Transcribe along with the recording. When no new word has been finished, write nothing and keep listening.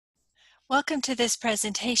Welcome to this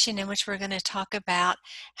presentation in which we're going to talk about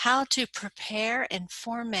how to prepare and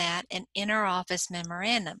format an interoffice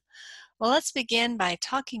memorandum. Well, let's begin by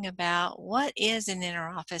talking about what is an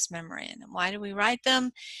interoffice memorandum. Why do we write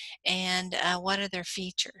them, and what are their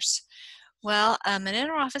features? Well, an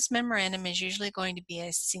interoffice memorandum is usually going to be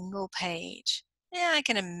a single page. Yeah, I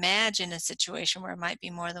can imagine a situation where it might be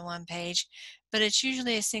more than one page, but it's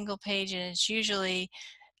usually a single page, and it's usually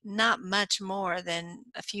not much more than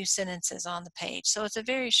a few sentences on the page. So it's a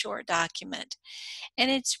very short document. And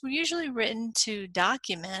it's usually written to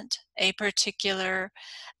document a particular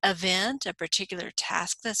event, a particular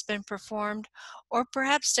task that's been performed, or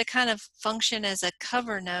perhaps to kind of function as a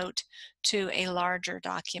cover note to a larger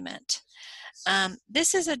document.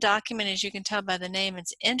 This is a document, as you can tell by the name,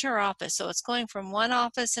 it's interoffice, so it's going from one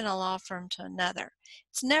office in a law firm to another.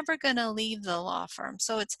 It's never going to leave the law firm,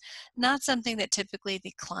 so it's not something that typically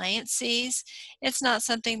the client sees. It's not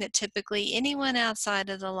something that typically anyone outside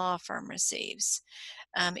of the law firm receives.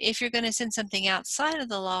 If you're going to send something outside of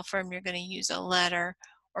the law firm, you're going to use a letter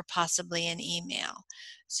or possibly an email.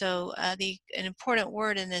 So an important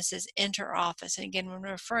word in this is interoffice. And again, when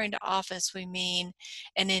we're referring to office, we mean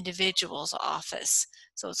an individual's office.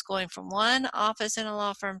 So it's going from one office in a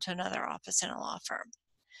law firm to another office in a law firm.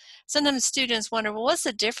 Sometimes students wonder, well, what's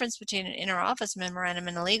the difference between an interoffice memorandum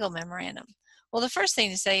and a legal memorandum? Well, the first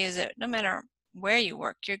thing to say is that no matter where you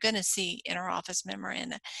work, you're going to see interoffice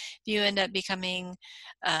memoranda. If you end up becoming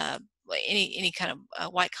any kind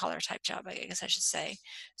of white collar type job, I guess I should say.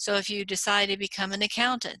 So if you decide to become an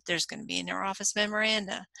accountant, there's going to be interoffice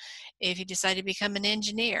memoranda. If you decide to become an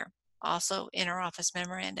engineer, also interoffice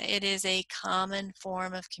memoranda. It is a common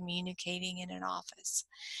form of communicating in an office.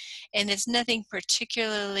 And it's nothing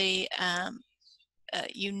particularly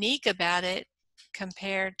unique about it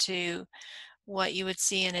compared to what you would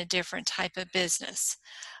see in a different type of business.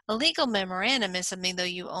 A legal memorandum is something, though,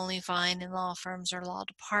 you only find in law firms or law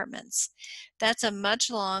departments. That's a much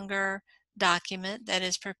longer document that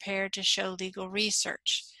is prepared to show legal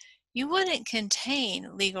research. You wouldn't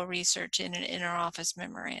contain legal research in an interoffice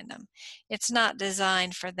memorandum. It's not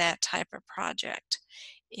designed for that type of project.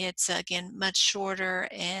 It's, again, much shorter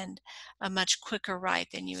and a much quicker write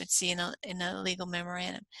than you would see in a legal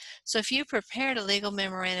memorandum. So if you prepared a legal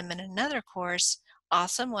memorandum in another course,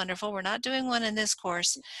 awesome, wonderful. We're not doing one in this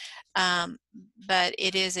course, um, but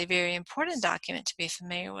it is a very important document to be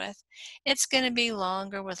familiar with. It's going to be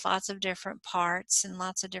longer with lots of different parts and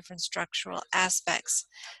lots of different structural aspects,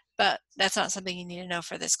 but that's not something you need to know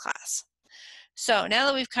for this class. So now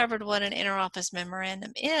that we've covered what an interoffice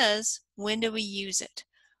memorandum is, when do we use it?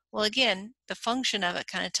 Well, again, the function of it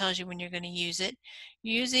kind of tells you when you're going to use it.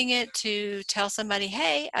 You're using it to tell somebody,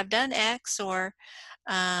 hey, I've done X, or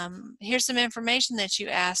here's some information that you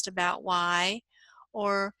asked about Y,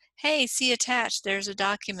 or hey, see attached, there's a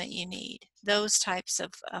document you need. Those types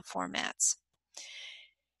of formats.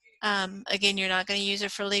 Again, you're not going to use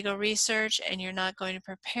it for legal research, and you're not going to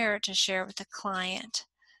prepare it to share with the client.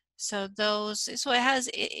 So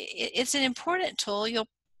it's an important tool. You'll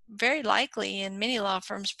very likely in many law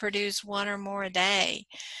firms produce one or more a day,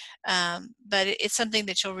 but it's something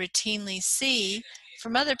that you'll routinely see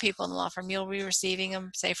from other people in the law firm. You'll be receiving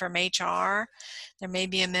them, say, from HR. There may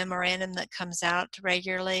be a memorandum that comes out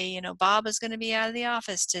regularly. Bob is going to be out of the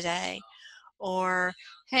office today, or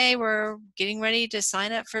hey, we're getting ready to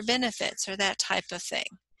sign up for benefits, or that type of thing.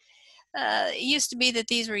 It used to be that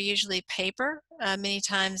these were usually paper. Many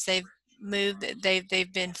times they've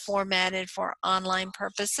been formatted for online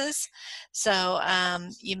purposes. So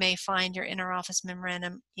you may find your interoffice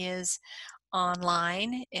memorandum is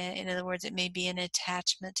online. In other words, it may be an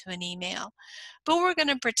attachment to an email. But we're going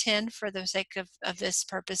to pretend, for the sake of this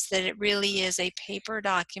purpose, that it really is a paper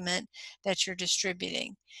document that you're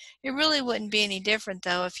distributing. It really wouldn't be any different,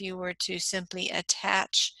 though, if you were to simply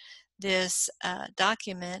attach this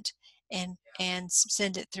document and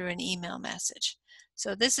send it through an email message.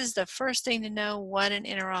 So this is the first thing to know what an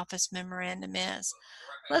interoffice memorandum is.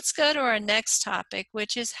 Let's go to our next topic,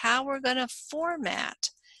 which is how we're going to format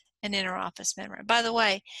an interoffice memorandum. By the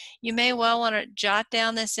way, you may well want to jot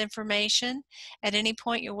down this information. At any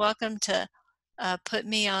point, you're welcome to put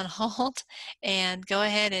me on hold and go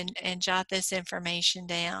ahead and jot this information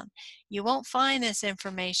down. You won't find this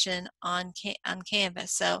information on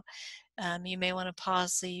Canvas, so you may want to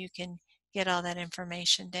pause so you can get all that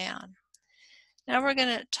information down. Now we're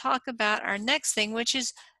going to talk about our next thing, which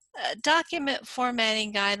is document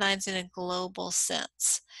formatting guidelines in a global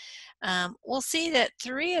sense. We'll see that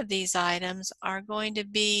 3 of these items are going to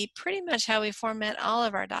be pretty much how we format all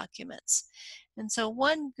of our documents. And so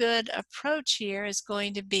one good approach here is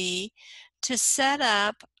going to be to set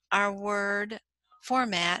up our word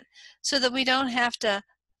format so that we don't have to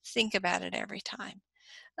think about it every time.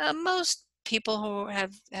 Most people who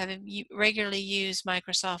regularly used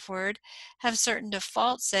Microsoft Word have certain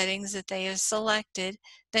default settings that they have selected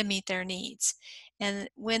that meet their needs. And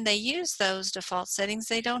when they use those default settings,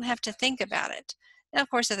 they don't have to think about it. Now, of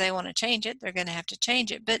course, if they want to change it, they're going to have to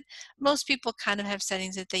change it. But most people kind of have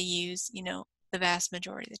settings that they use, the vast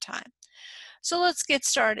majority of the time. So let's get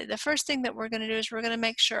started. The first thing that we're going to do is we're going to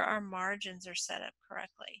make sure our margins are set up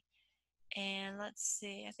correctly. And let's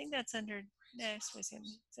see, I think that's under, it's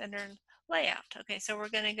under layout. Okay, so we're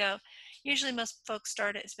going to go, usually most folks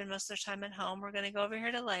spend most of their time at home. We're going to go over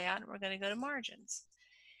here to layout and we're going to go to margins.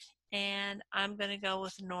 And I'm going to go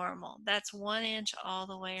with normal. That's 1 inch all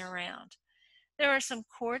the way around. There are some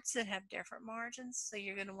courts that have different margins, so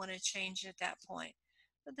you're going to want to change it at that point.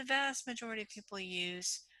 But the vast majority of people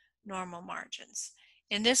use normal margins.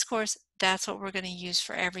 In this course, that's what we're going to use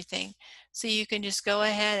for everything. So you can just go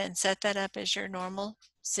ahead and set that up as your normal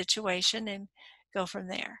situation and go from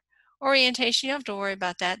there. Orientation, you don't have to worry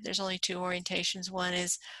about that. There's only 2 orientations. One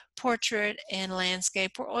is portrait and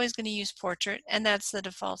landscape. We're always going to use portrait, and that's the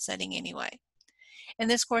default setting anyway. In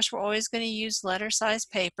this course, we're always going to use letter size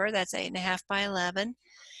paper. That's 8.5 by 11.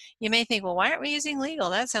 You may think, well, why aren't we using legal?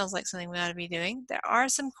 That sounds like something we ought to be doing. There are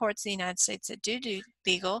some courts in the United States that do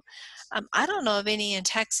legal. I don't know of any in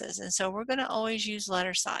Texas, and so we're going to always use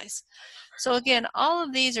letter size. So again, all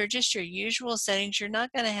of these are just your usual settings. You're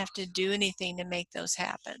not going to have to do anything to make those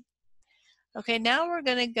happen. Okay, now we're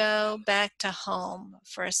going to go back to home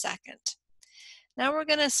for a second. Now we're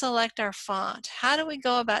going to select our font. How do we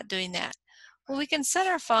go about doing that? Well, we can set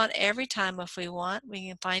our font every time if we want. We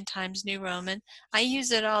can find Times New Roman. I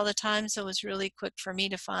use it all the time, so it's really quick for me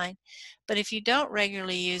to find. But if you don't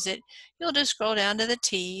regularly use it, you'll just scroll down to the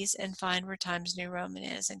T's and find where Times New Roman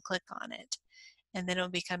is and click on it. And then it'll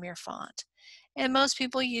become your font. And most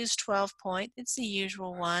people use 12 point. It's the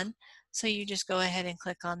usual one. So you just go ahead and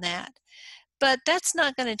click on that. But that's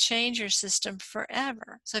not going to change your system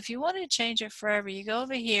forever. So if you want to change it forever, you go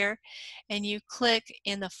over here and you click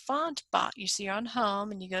in the font box. You see you're on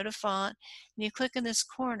home and you go to font and you click in this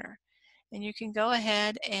corner. And you can go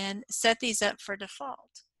ahead and set these up for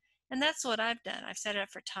default. And that's what I've done. I've set it up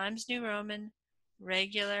for Times New Roman,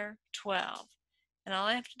 regular, 12. And all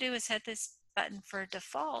I have to do is hit this button for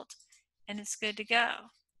default and it's good to go.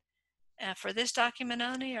 For this document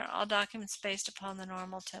only or all documents based upon the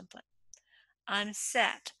normal template. I'm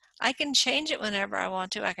set. I can change it whenever I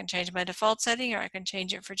want to. I can change my default setting or I can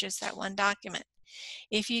change it for just that one document.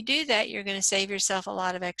 If you do that, you're going to save yourself a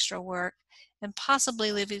lot of extra work and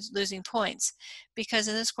possibly losing points, because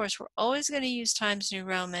in this course we're always going to use Times New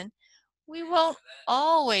Roman. We won't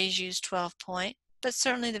always use 12 point, but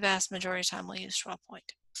certainly the vast majority of the time we'll use 12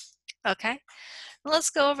 point. Okay,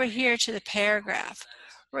 let's go over here to the paragraph.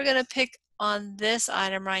 We're going to pick on this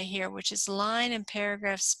item right here, which is line and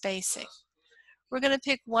paragraph spacing. We're going to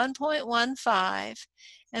pick 1.15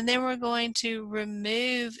 and then we're going to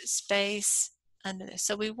remove space under this.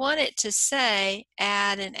 So we want it to say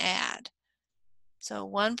add and add. So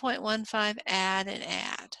 1.15 add and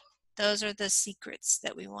add. Those are the secrets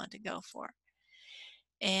that we want to go for.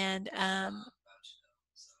 And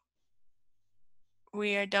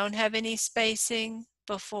we don't have any spacing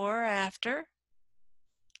before or after.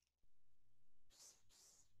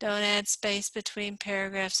 Don't add space between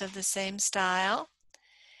paragraphs of the same style.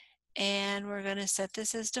 And we're going to set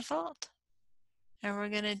this as default. And we're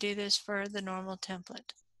going to do this for the normal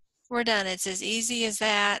template. We're done. It's as easy as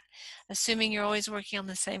that. Assuming you're always working on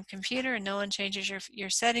the same computer and no one changes your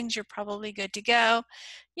settings, you're probably good to go.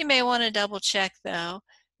 You may want to double check though.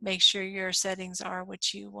 Make sure your settings are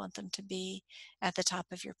what you want them to be at the top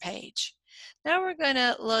of your page. Now we're going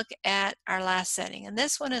to look at our last setting, and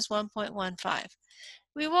this one is 1.15.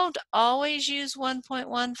 We won't always use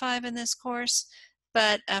 1.15 in this course,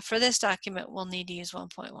 but for this document we'll need to use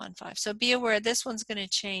 1.15. So be aware this one's going to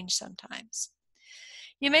change sometimes.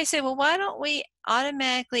 You may say, well, why don't we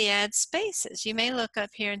automatically add spaces? You may look up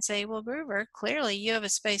here and say, well, Groover, clearly you have a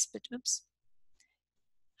space, but oops,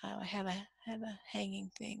 I have a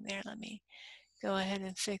hanging thing there. Let me go ahead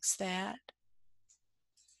and fix that.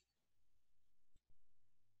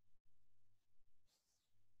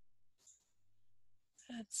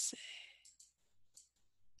 Let's see.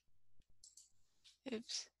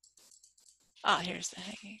 Oops. Oh, here's the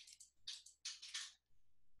hanging.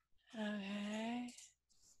 Okay.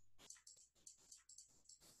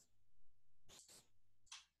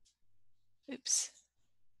 Oops.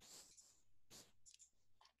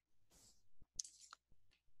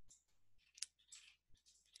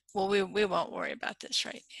 Well, we won't worry about this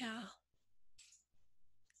right now.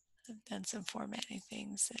 I've done some formatting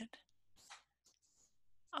things that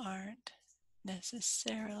aren't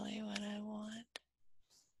necessarily what I want.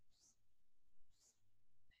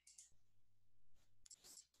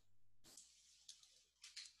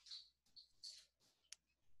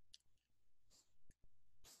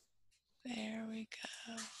 There we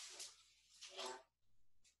go.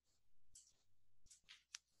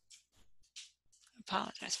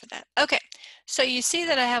 Apologize for that. Okay, so you see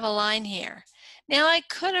that I have a line here. Now I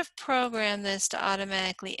could have programmed this to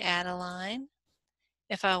automatically add a line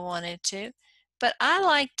if I wanted to, but I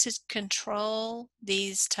like to control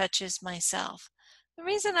these touches myself. The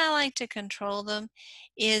reason I like to control them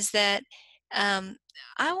is that um,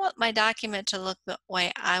 I want my document to look the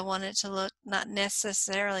way I want it to look, not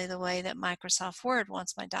necessarily the way that Microsoft Word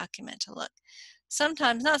wants my document to look.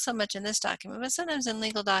 Sometimes, not so much in this document, but sometimes in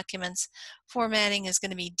legal documents, formatting is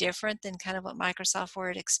going to be different than kind of what Microsoft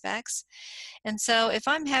Word expects. And so if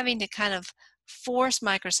I'm having to kind of force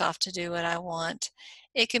Microsoft to do what I want,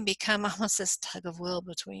 it can become almost this tug of war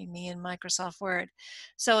between me and Microsoft Word.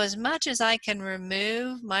 So as much as I can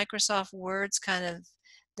remove Microsoft Word's kind of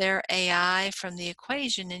their AI from the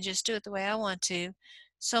equation and just do it the way I want to,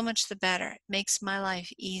 so much the better. It makes my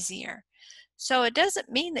life easier. So it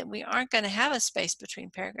doesn't mean that we aren't going to have a space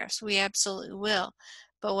between paragraphs. We absolutely will.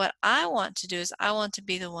 But what I want to do is I want to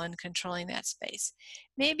be the one controlling that space.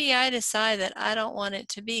 Maybe I decide that I don't want it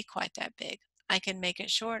to be quite that big. I can make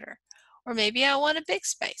it shorter. Or maybe I want a big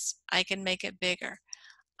space. I can make it bigger.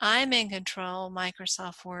 I'm in control,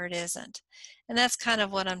 Microsoft Word isn't. And that's kind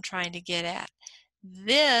of what I'm trying to get at.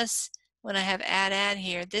 This, when I have add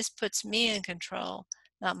here, this puts me in control,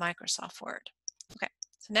 not Microsoft Word. Okay,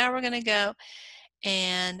 so now we're going to go,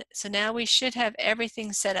 and so now we should have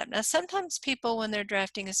everything set up. Now sometimes people, when they're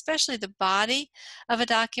drafting, especially the body of a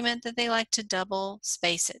document, that they like to double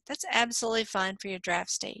space it. That's absolutely fine for your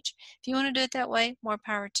draft stage. If you want to do it that way, more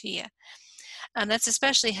power to you. That's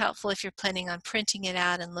especially helpful if you're planning on printing it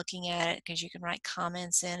out and looking at it, because you can write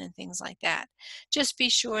comments in and things like that. Just be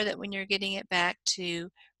sure that when you're getting it back to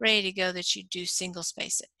ready to go, that you do single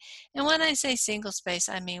space it. And when I say single space,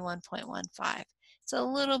 I mean 1.15. It's a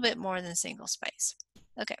little bit more than single space.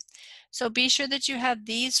 Okay, so be sure that you have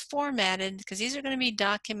these formatted, because these are going to be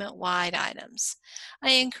document-wide items.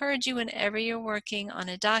 I encourage you, whenever you're working on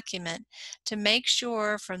a document, to make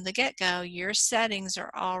sure from the get-go your settings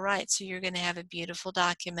are all right, so you're going to have a beautiful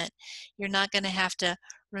document. You're not going to have to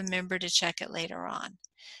remember to check it later on.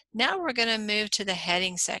 Now we're going to move to the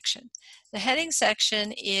heading section. The heading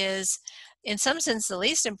section is, in some sense, the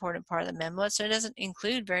least important part of the memo, so it doesn't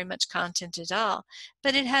include very much content at all,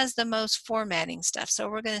 but it has the most formatting stuff. So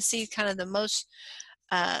we're going to see kind of the most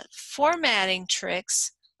formatting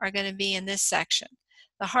tricks are going to be in this section.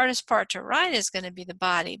 The hardest part to write is going to be the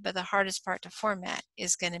body, but the hardest part to format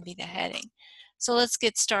is going to be the heading. So let's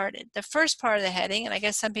get started. The first part of the heading, and I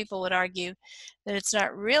guess some people would argue that it's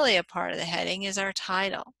not really a part of the heading, is our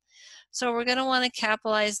title. So we're going to want to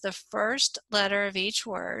capitalize the first letter of each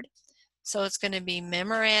word. So it's going to be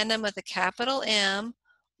memorandum with a capital M,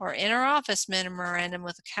 or interoffice memorandum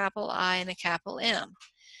with a capital I and a capital M.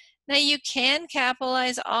 Now you can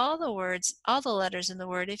capitalize all the words, all the letters in the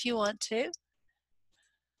word if you want to.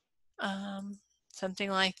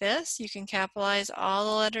 Something like this, you can capitalize all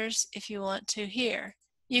the letters if you want to here.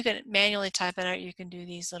 You can manually type it out. You can do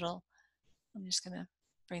these little, I'm just going to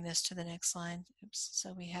bring this to the next line. Oops,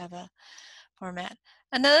 so we have a format.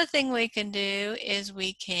 Another thing we can do is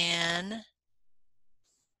we can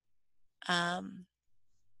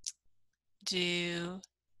do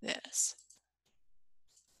this.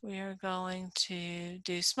 We are going to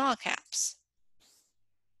do small caps.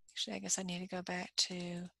 Actually, I guess I need to go back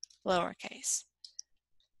to lowercase.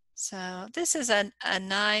 So this is a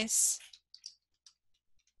nice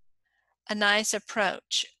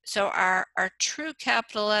approach. So our true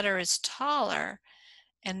capital letter is taller,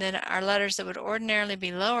 and then our letters that would ordinarily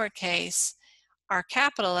be lowercase are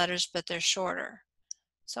capital letters, but they're shorter.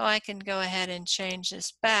 So I can go ahead and change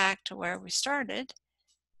this back to where we started.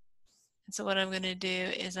 And so what I'm going to do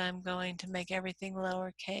is I'm going to make everything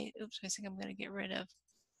lowercase. Oops, I think I'm going to get rid of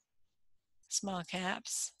small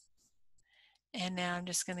caps. And now I'm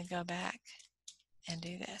just going to go back and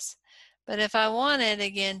do this. But if I wanted,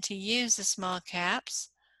 again, to use the small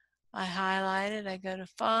caps, I highlight it, I go to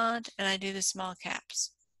font, and I do the small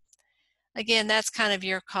caps. Again, that's kind of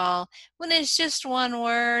your call. When it's just one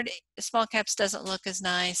word, small caps doesn't look as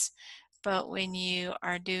nice, but when you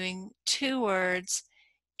are doing two words,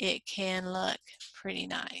 it can look pretty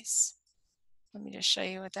nice. Let me just show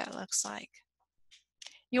you what that looks like.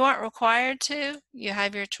 You aren't required to. You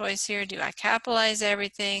have your choice here. Do I capitalize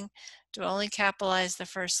everything? Do I only capitalize the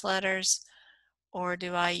first letters, or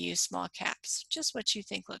do I use small caps? Just what you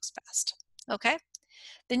think looks best. Okay?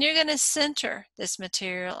 Then you're going to center this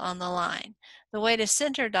material on the line. The way to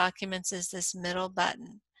center documents is this middle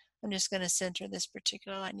button. I'm just going to center this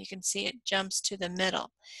particular line. You can see it jumps to the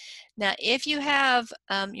middle. Now, if you have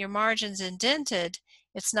your margins indented,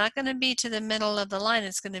 it's not going to be to the middle of the line.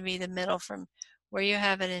 It's going to be the middle from where you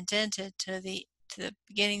have it indented to the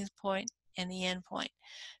beginning point and the end point.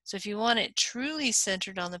 So if you want it truly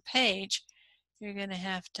centered on the page, you're going to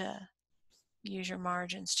have to use your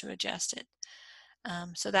margins to adjust it.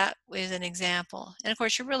 So that is an example. And of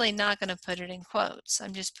course, you're really not going to put it in quotes.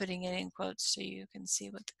 I'm just putting it in quotes so you can see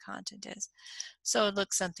what the content is. So it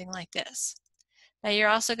looks something like this. Now you're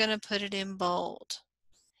also going to put it in bold.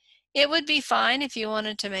 It would be fine if you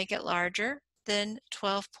wanted to make it larger than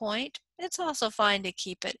 12 point. It's also fine to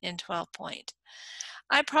keep it in 12 point.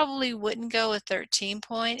 I probably wouldn't go with 13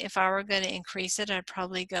 point. If I were going to increase it, I'd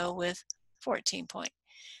probably go with 14 point.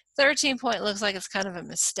 13 point looks like it's kind of a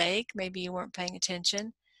mistake. Maybe you weren't paying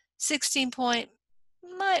attention. 16 point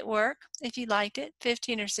might work if you liked it.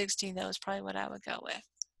 15 or 16 though is probably what I would go with.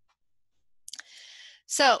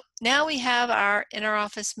 So now we have our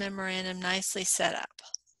interoffice memorandum nicely set up.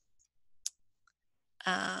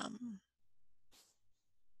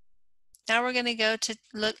 Now we're going to go to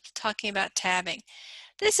talking about tabbing.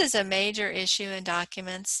 This is a major issue in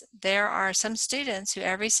documents. There are some students who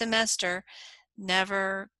every semester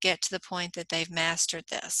never get to the point that they've mastered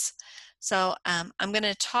this. So I'm going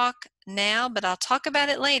to talk now, but I'll talk about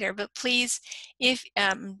it later. But please, if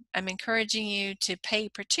I'm encouraging you to pay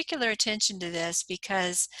particular attention to this,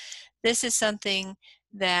 because this is something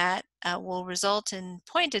that will result in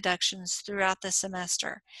point deductions throughout the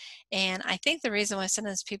semester. And I think the reason why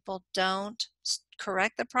sometimes people don't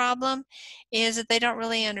correct the problem is that they don't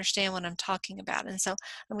really understand what I'm talking about. And so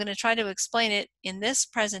I'm going to try to explain it in this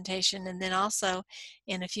presentation and then also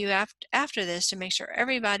in a few after this to make sure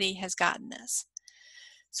everybody has gotten this.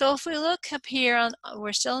 So if we look up here,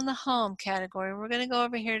 we're still in the home category. We're going to go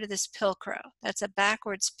over here to this Pilcrow. That's a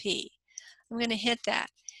backwards P. I'm going to hit that.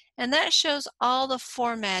 And that shows all the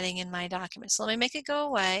formatting in my document. So let me make it go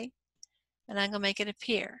away, and I'm going to make it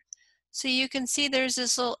appear. So you can see there's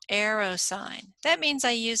this little arrow sign. That means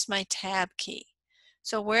I used my tab key.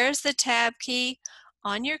 So where's the tab key?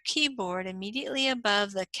 On your keyboard, immediately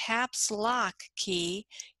above the caps lock key,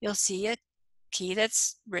 you'll see a key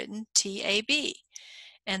that's written TAB.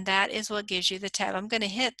 And that is what gives you the tab. I'm going to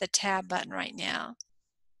hit the tab button right now.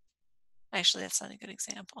 Actually, that's not a good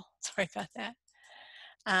example. Sorry about that.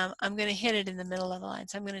 I'm going to hit it in the middle of the line.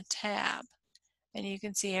 So I'm going to tab. And you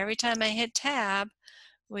can see every time I hit tab,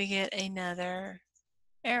 we get another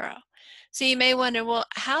arrow. So you may wonder, well,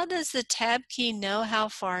 how does the tab key know how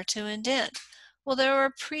far to indent? Well, there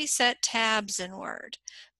are preset tabs in Word,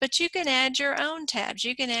 but you can add your own tabs.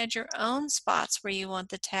 You can add your own spots where you want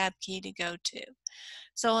the tab key to go to.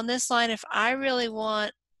 So on this line, if I really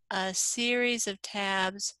want a series of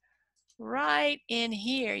tabs right in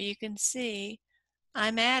here, you can see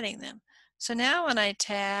I'm adding them. So now when I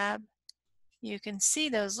tab, you can see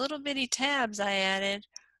those little bitty tabs I added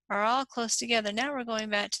are all close together. Now we're going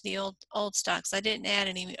back to the old stocks. I didn't add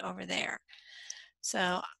any over there.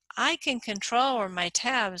 So I can control where my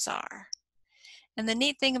tabs are. And the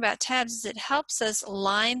neat thing about tabs is it helps us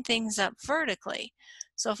line things up vertically.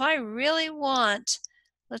 So if I really want,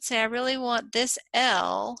 let's say I really want this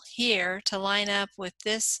L here to line up with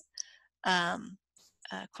this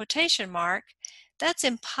quotation mark, that's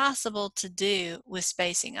impossible to do with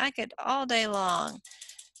spacing. I could all day long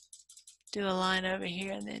do a line over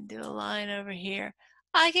here and then do a line over here.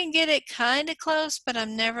 I can get it kind of close, but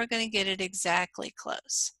I'm never going to get it exactly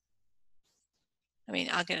close. I mean,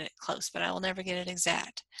 I'll get it close, but I will never get it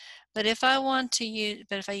exact. But if I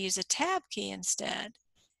use a tab key instead,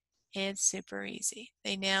 it's super easy.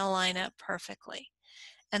 They now line up perfectly.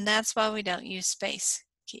 And that's why we don't use space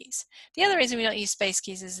keys. The other reason we don't use space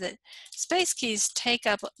keys is that space keys take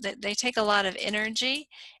a lot of energy.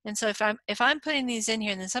 And so if I'm putting these in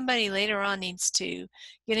here and then somebody later on needs to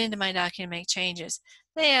get into my document and make changes,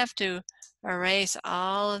 they have to erase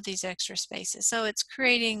all of these extra spaces. So it's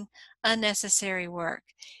creating unnecessary work.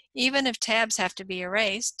 Even if tabs have to be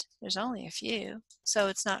erased, there's only a few, so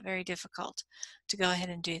it's not very difficult to go ahead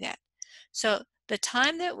and do that. So the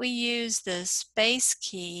time that we use the space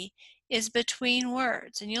key is between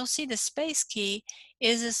words. And you'll see the space key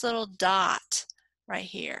is this little dot right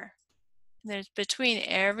here. There's between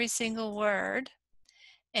every single word,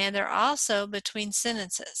 and they're also between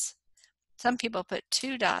sentences. Some people put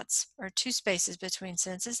 2 dots or 2 spaces between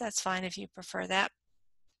sentences. That's fine if you prefer that.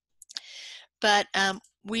 But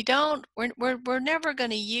we're never going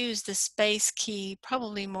to use the space key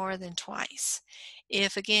probably more than twice.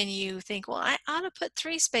 If again you think, well, I ought to put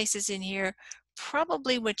 3 spaces in here,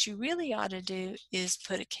 probably what you really ought to do is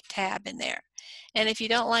put a tab in there. And if you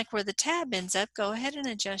don't like where the tab ends up, go ahead and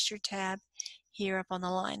adjust your tab here up on the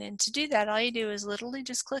line. And to do that, all you do is literally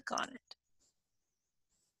just click on it.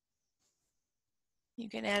 You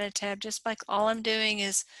can add a tab just by all I'm doing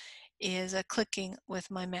is clicking with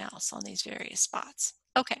my mouse on these various spots.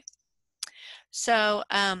 Okay. So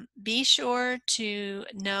be sure to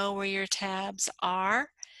know where your tabs are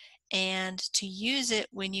and to use it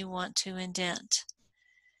when you want to indent.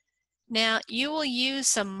 Now, you will use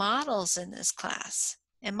some models in this class,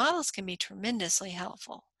 and models can be tremendously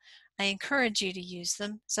helpful. I encourage you to use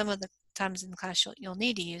them. Some of the times in the class you'll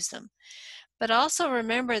need to use them. But also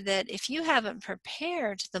remember that if you haven't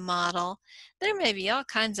prepared the model, there may be all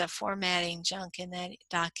kinds of formatting junk in that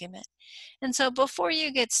document. And so before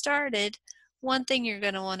you get started, one thing you're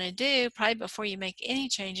going to want to do, probably before you make any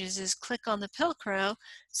changes, is click on the Pilcrow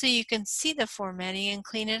so you can see the formatting and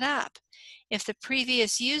clean it up. If the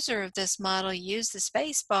previous user of this model used the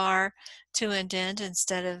space bar to indent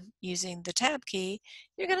instead of using the tab key,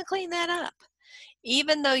 you're going to clean that up.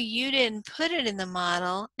 Even though you didn't put it in the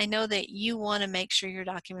model, I know that you want to make sure your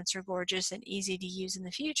documents are gorgeous and easy to use in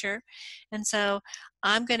the future. And so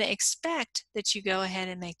I'm going to expect that you go ahead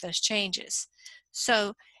and make those changes.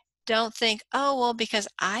 So don't think, oh, well, because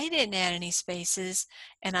I didn't add any spaces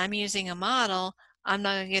and I'm using a model, I'm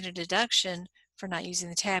not going to get a deduction for not using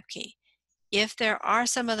the tab key. If there are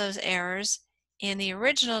some of those errors in the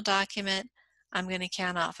original document, I'm going to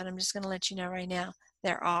count off, and I'm just going to let you know right now,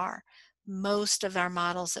 there are. Most of our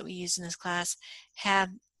models that we use in this class have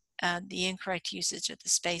the incorrect usage of the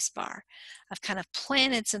space bar. I've kind of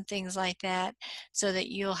planted some things like that so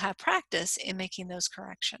that you'll have practice in making those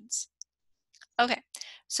corrections. Okay,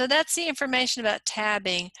 so that's the information about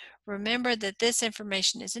tabbing. Remember that this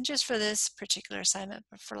information isn't just for this particular assignment,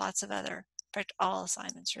 but for lots of other, in fact, all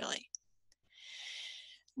assignments really.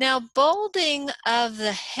 Now, bolding of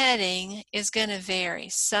the heading is going to vary.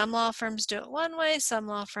 Some law firms do it one way, some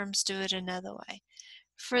law firms do it another way.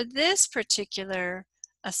 For this particular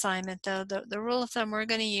assignment, though, the rule of thumb we're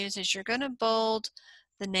going to use is you're going to bold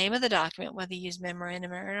the name of the document, whether you use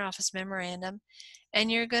memorandum or Interoffice Memorandum, and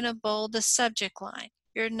you're going to bold the subject line.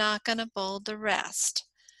 You're not going to bold the rest.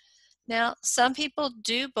 Now, some people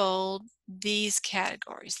do bold these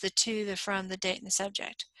categories, the to, the from, the date, and the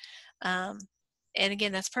subject. And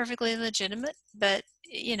again, that's perfectly legitimate, but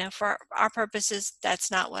you know, for our purposes,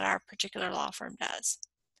 that's not what our particular law firm does.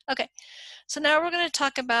 Okay, so now we're going to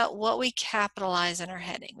talk about what we capitalize in our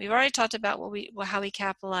heading. We've already talked about how we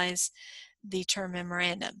capitalize the term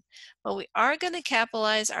memorandum, but we are going to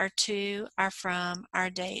capitalize our to, our from, our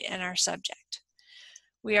date, and our subject.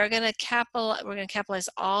 We're going to capitalize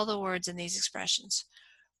all the words in these expressions.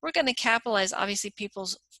 We're going to capitalize obviously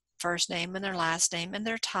people's first name and their last name and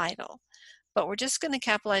their title, but we're just going to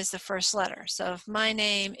capitalize the first letter. So if my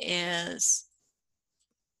name is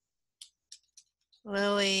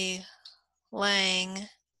Lily Langtree,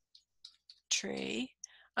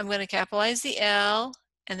 I'm going to capitalize the L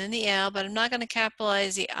and then the L, but I'm not going to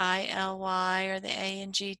capitalize the I-L-Y or the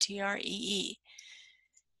A-N-G-T-R-E-E.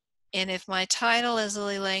 And if my title is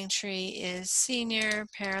Lily Langtree is Senior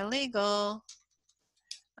Paralegal,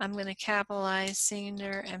 I'm going to capitalize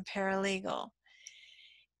Senior and Paralegal.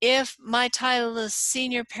 If my title is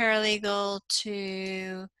Senior Paralegal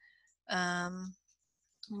to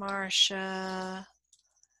Marcia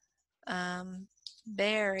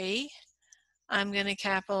Berry, I'm going to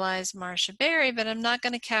capitalize Marcia Berry, but I'm not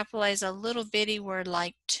going to capitalize a little bitty word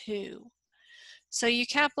like to. So you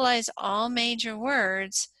capitalize all major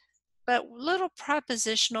words, but little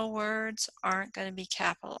prepositional words aren't going to be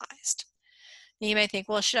capitalized. Now you may think,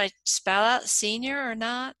 well, should I spell out senior or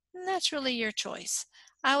not? And that's really your choice.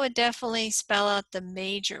 I would definitely spell out the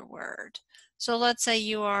major word. So let's say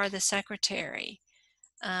you are the secretary,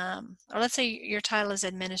 or let's say your title is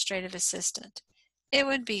administrative assistant. It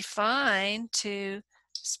would be fine to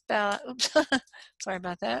spell out, oops, sorry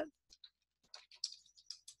about that,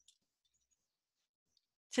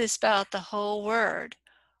 to spell out the whole word.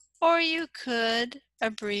 Or you could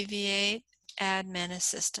abbreviate admin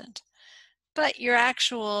assistant. But your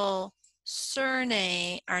actual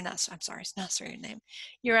surname, or not, I'm sorry, it's not surname,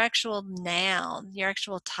 your actual noun, your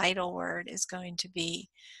actual title word is going to be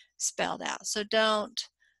spelled out. So don't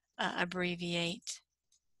abbreviate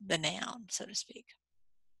the noun, so to speak.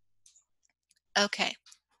 Okay,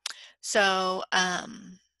 so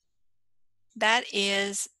that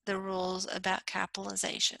is the rules about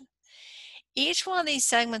capitalization. Each one of these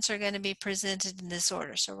segments are going to be presented in this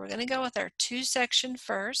order. So we're going to go with our to section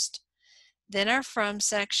first, then our from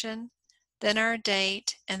section, then our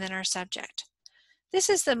date, and then our subject. This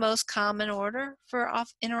is the most common order for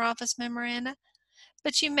interoffice memoranda,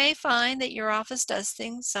 but you may find that your office does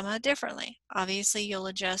things somewhat differently. Obviously, you'll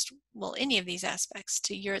adjust, well, any of these aspects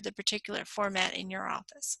to the particular format in your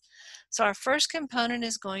office. So our first component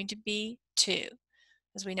is going to be to.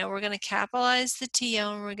 As we know, we're going to capitalize the TO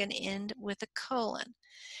and we're going to end with a colon.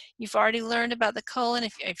 You've already learned about the colon,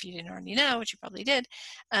 if you didn't already know, which you probably did,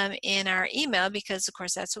 in our email, because of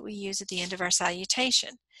course that's what we use at the end of our salutation.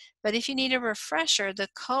 But if you need a refresher, the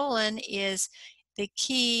colon is the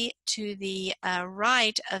key to the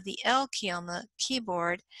right of the L key on the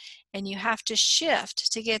keyboard, and you have to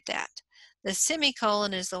shift to get that. The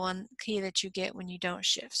semicolon is the one key that you get when you don't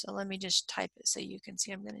shift. So let me just type it so you can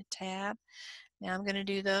see. I'm going to tab. Now I'm going to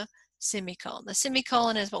do the semicolon. The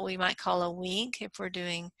semicolon is what we might call a wink if we're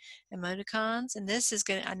doing emoticons. And this is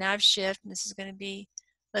going to, now I've shifted, and this is going to be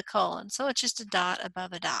the colon. So it's just a dot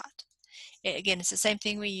above a dot. Again, it's the same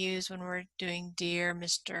thing we use when we're doing Dear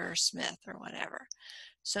Mr. Smith or whatever.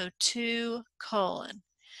 So to colon.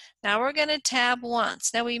 Now we're going to tab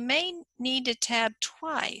once. Now we may need to tab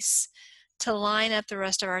twice to line up the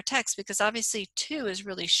rest of our text, because obviously to is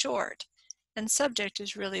really short and subject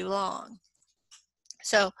is really long.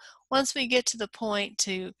 So once we get to the point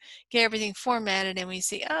to get everything formatted and we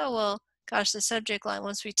see, oh, well, gosh, the subject line,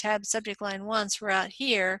 once we tab subject line once, we're out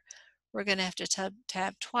here, we're going to have to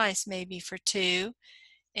tab twice maybe for to,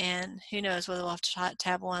 and who knows whether we'll have to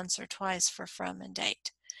tab once or twice for from and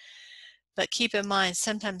date. But keep in mind,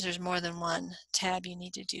 sometimes there's more than one tab you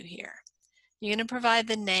need to do here. You're going to provide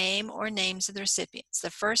the name or names of the recipients, the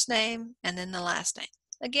first name and then the last name.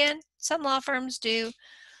 Again, some law firms do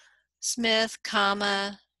Smith,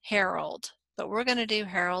 comma, Harold, but we're going to do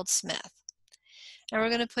Harold Smith. And we're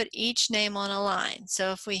going to put each name on a line.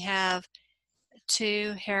 So if we have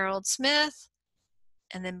to Harold Smith,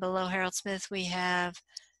 and then below Harold Smith we have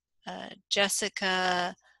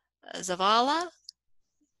Jessica Zavala,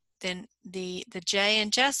 then the J in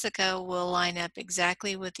Jessica will line up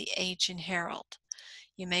exactly with the H in Harold.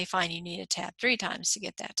 You may find you need to tab 3 times to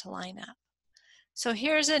get that to line up. So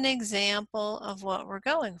here's an example of what we're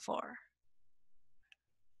going for.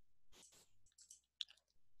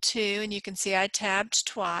 To, and you can see I tabbed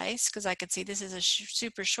twice because I could see this is a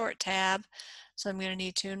super short tab, so I'm going to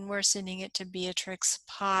need to, and we're sending it to Beatrix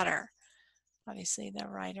Potter, obviously the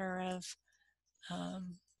writer of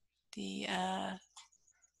the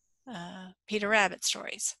Peter Rabbit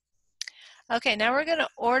stories. Okay, now we're going to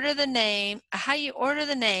order the name. How you order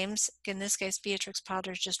the names, in this case Beatrix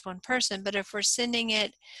Potter is just one person, but if we're sending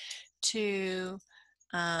it to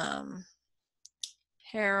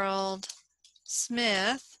Harold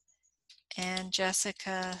Smith and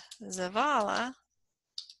Jessica Zavala,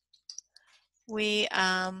 we,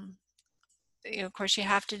 of course, you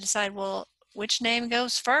have to decide, well, which name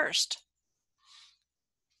goes first?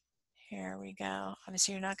 Here we go.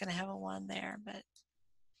 Obviously, you're not going to have a 1 there, but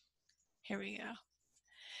here we go.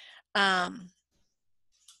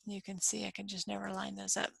 You can see I can just never line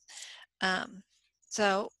those up.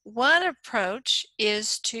 So one approach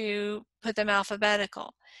is to put them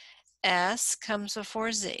alphabetical. S comes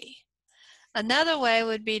before Z. Another way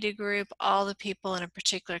would be to group all the people in a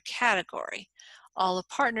particular category. All the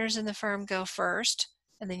partners in the firm go first,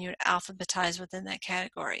 and then you would alphabetize within that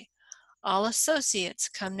category. All associates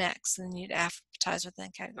come next, and then you'd alphabetize within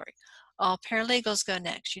that category. All paralegals go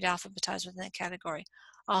next, you'd alphabetize within that category.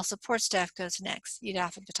 All support staff goes next, you'd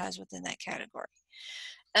alphabetize within that category.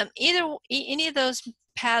 Any of those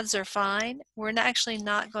paths are fine. We're actually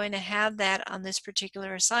not going to have that on this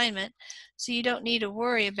particular assignment, so you don't need to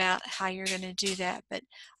worry about how you're going to do that, but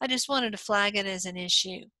I just wanted to flag it as an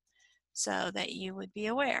issue so that you would be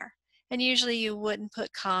aware. And usually you wouldn't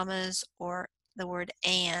put commas or the word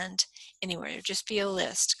and anywhere. It would just be a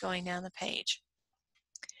list going down the page.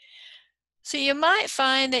 So you might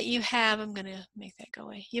find that you have, I'm going to make that go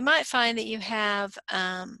away, you might find that you have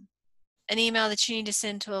an email that you need to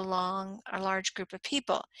send to a large group of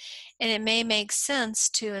people. And it may make sense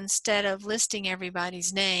to, instead of listing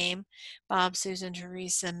everybody's name, Bob, Susan,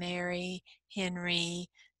 Teresa, Mary, Henry,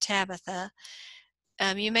 Tabitha,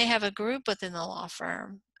 you may have a group within the law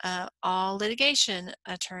firm, all litigation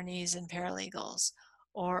attorneys and paralegals,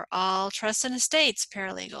 or all trust and estates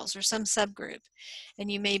paralegals, or some subgroup,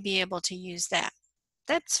 and you may be able to use that.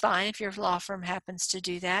 That's fine if your law firm happens to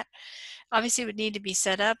do that. Obviously, it would need to be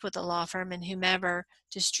set up with the law firm, and whomever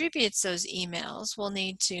distributes those emails will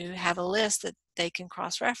need to have a list that they can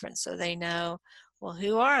cross-reference so they know, well,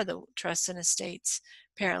 who are the trust and estates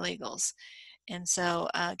paralegals? And so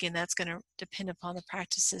again, that's going to depend upon the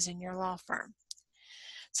practices in your law firm.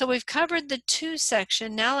 So we've covered the to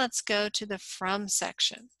section. Now let's go to the from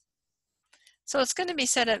section. So it's going to be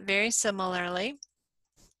set up very similarly.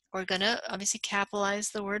 We're going to obviously capitalize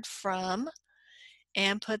the word from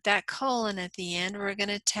and put that colon at the end. We're going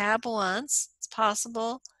to tab once. It's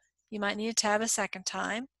possible you might need to tab a second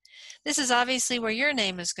time. This is obviously where your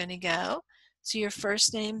name is going to go. So your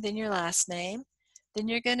first name, then your last name. Then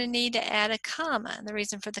you're going to need to add a comma. And the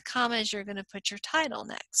reason for the comma is you're going to put your title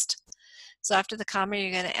next. So after the comma,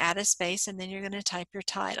 you're going to add a space, and then you're going to type your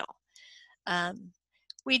title.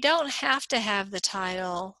 We don't have to have the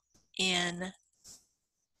title in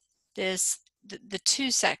this the to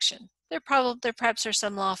section. There perhaps are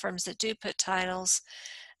some law firms that do put titles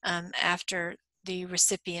after the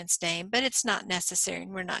recipient's name, but it's not necessary,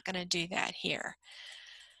 and we're not going to do that here.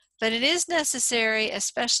 But it is necessary,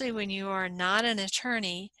 especially when you are not an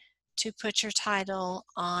attorney, to put your title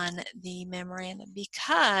on the memorandum,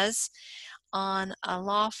 because on a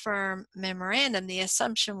law firm memorandum, the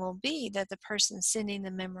assumption will be that the person sending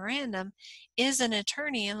the memorandum is an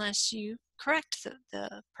attorney unless you correct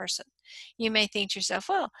the person. You may think to yourself,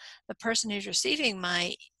 well, the person who's receiving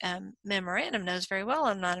my memorandum knows very well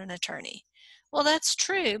I'm not an attorney. Well, that's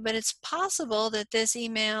true, but it's possible that this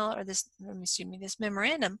email or this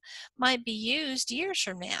memorandum might be used years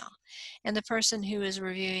from now. And the person who is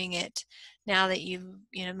reviewing it, now that you've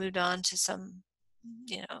moved on to some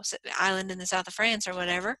island in the south of France or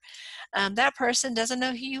whatever, that person doesn't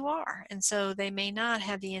know who you are. And so they may not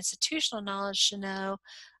have the institutional knowledge to know,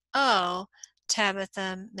 oh,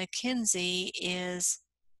 Tabitha McKenzie is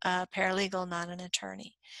a paralegal, not an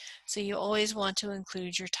attorney. So you always want to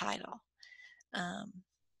include your title. So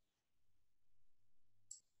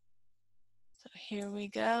here we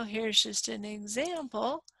go. Here's just an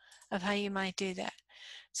example of how you might do that.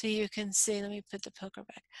 So you can see, let me put the poker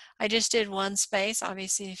back. I just did one space.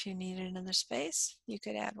 Obviously, if you needed another space, you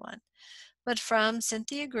could add one. But from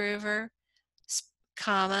Cynthia Groover,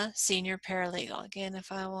 comma, senior paralegal. Again,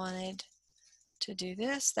 if I wanted to do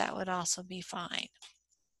this, that would also be fine.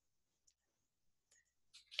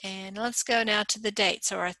 And let's go now to the date.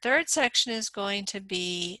 So our third section is going to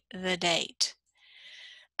be the date.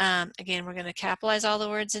 Again, we're going to capitalize all the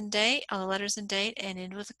words in date, all the letters in date, and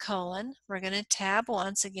end with a colon. We're going to tab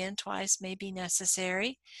once, again, twice may be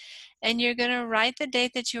necessary. And you're going to write the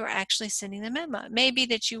date that you are actually sending the memo. It may be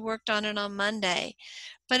that you worked on it on Monday,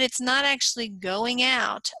 but it's not actually going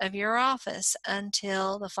out of your office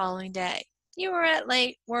until the following day. You were at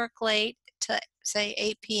work late to say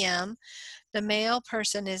 8 p.m. The mail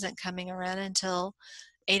person isn't coming around until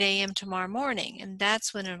 8 a.m. tomorrow morning, and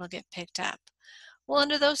that's when it'll get picked up. Well,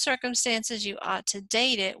 under those circumstances, you ought to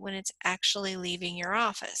date it when it's actually leaving your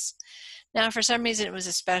office. Now, for some reason, it was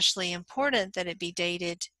especially important that it be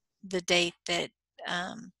dated the date that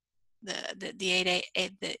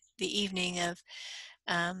the evening of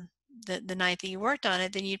the night that you worked on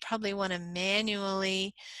it, then you'd probably want to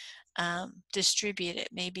manually distribute it.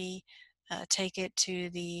 Maybe take it to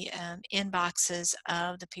the inboxes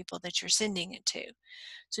of the people that you're sending it to.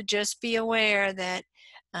 So just be aware that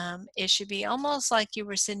it should be almost like you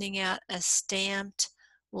were sending out a stamped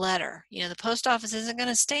letter. The post office isn't going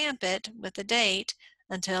to stamp it with the date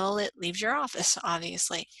until it leaves your office,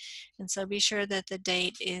 obviously. And so be sure that the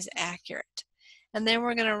date is accurate. And then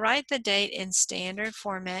we're going to write the date in standard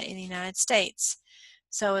format in the United States.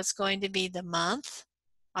 So it's going to be the month,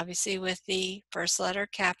 obviously with the first letter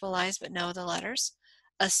capitalized but no other letters,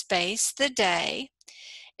 a space, the day,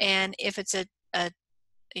 and if it's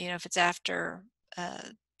if it's after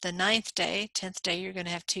the 9th day, 10th day, you're going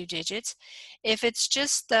to have 2 digits. If it's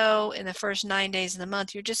just, though, in the first 9 days of the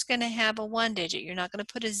month, you're just going to have a 1 digit. You're not going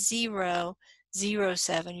to put a 0,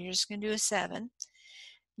 07. You're just going to do a 7.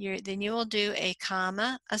 Then you will do a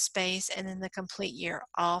comma, a space, and then the complete year,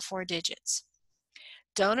 all 4 digits.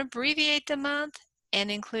 Don't abbreviate the month and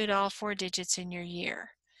include all 4 digits in your year.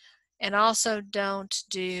 And also don't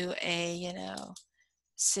do a,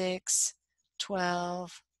 6,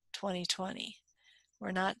 12, 2020. We're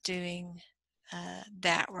not doing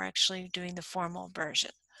that. We're actually doing the formal version.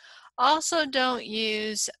 Also, don't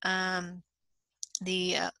use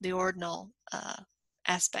the ordinal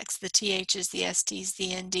aspects, the THs, the STs,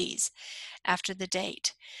 the NDs after the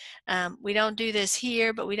date. We don't do this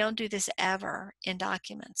here, but we don't do this ever in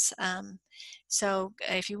documents. So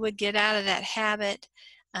if you would get out of that habit,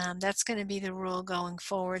 that's going to be the rule going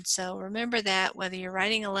forward. So remember that whether you're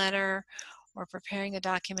writing a letter or preparing a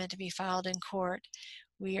document to be filed in court,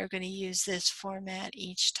 we are going to use this format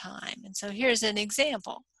each time. And so here's an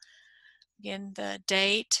example. Again, the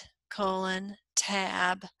date, colon,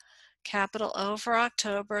 tab, capital O for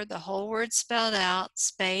October, the whole word spelled out,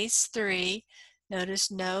 space 3,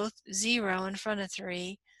 notice no 0 in front of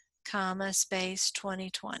 3, comma, space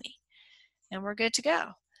 2020. And we're good to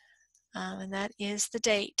go. And that is the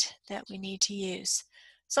date that we need to use.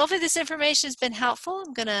 So hopefully this information has been helpful.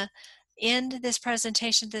 I'm going to end this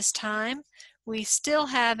presentation this time. We still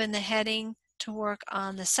have in the heading to work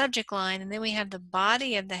on the subject line, and then we have the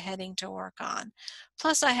body of the heading to work on.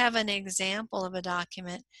 Plus I have an example of a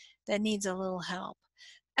document that needs a little help.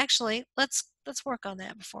 Actually, let's work on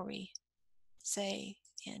that before we say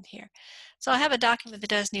end here. So I have a document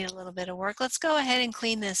that does need a little bit of work. Let's go ahead and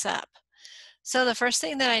clean this up. So the first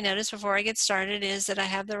thing that I notice before I get started is that I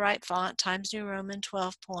have the right font, Times New Roman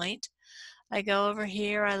 12 point. I go over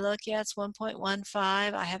here, I look, yeah, it's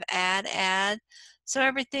 1.15. I have add, so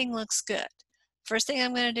everything looks good. First thing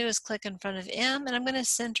I'm going to do is click in front of M, and I'm going to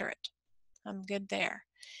center it. I'm good there.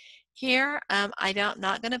 Here, I'm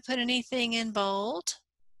not going to put anything in bold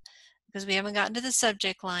because we haven't gotten to the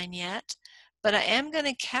subject line yet, but I am going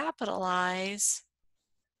to capitalize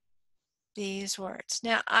these words.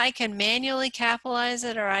 Now I can manually capitalize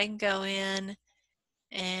it, or I can go in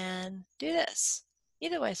and do this.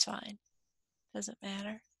 Either way is fine. Doesn't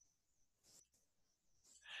matter.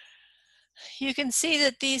 You can see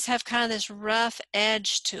that these have kind of this rough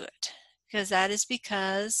edge to it because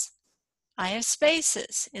I have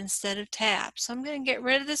spaces instead of tabs. So I'm going to get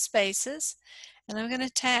rid of the spaces and I'm going to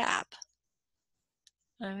tab.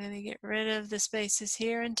 I'm going to get rid of the spaces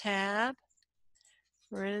here and tab.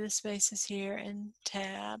 Rid of the spaces here and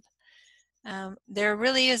tab. There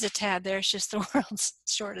really is a tab there. It's just the world's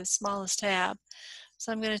shortest, smallest tab.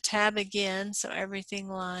 So I'm going to tab again so everything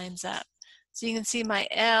lines up. So you can see my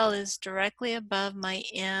L is directly above my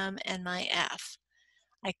M and my F.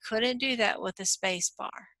 I couldn't do that with a space bar.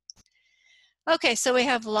 Okay, so we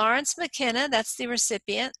have Lawrence McKenna, that's the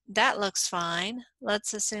recipient. That looks fine.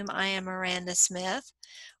 Let's assume I am Miranda Smith.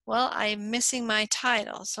 Well, I'm missing my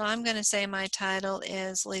title, so I'm going to say my title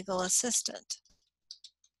is Legal Assistant.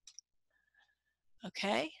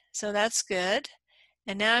 Okay, so that's good.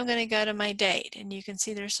 And now I'm going to go to my date, and you can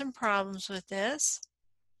see there's some problems with this.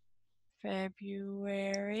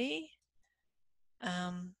 February,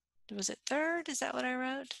 was it 3rd? Is that what I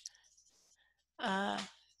wrote?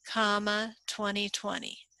 Comma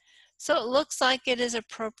 2020. So it looks like it is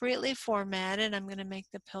appropriately formatted. I'm going to make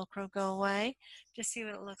the Pilcrow go away. Just see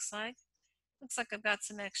what it looks like. Looks like I've got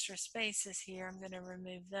some extra spaces here. I'm going to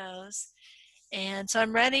remove those. And so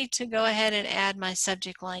I'm ready to go ahead and add my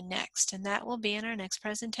subject line next, and that will be in our next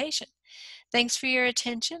presentation. Thanks for your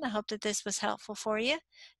attention. I hope that this was helpful for you.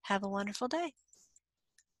 Have a wonderful day.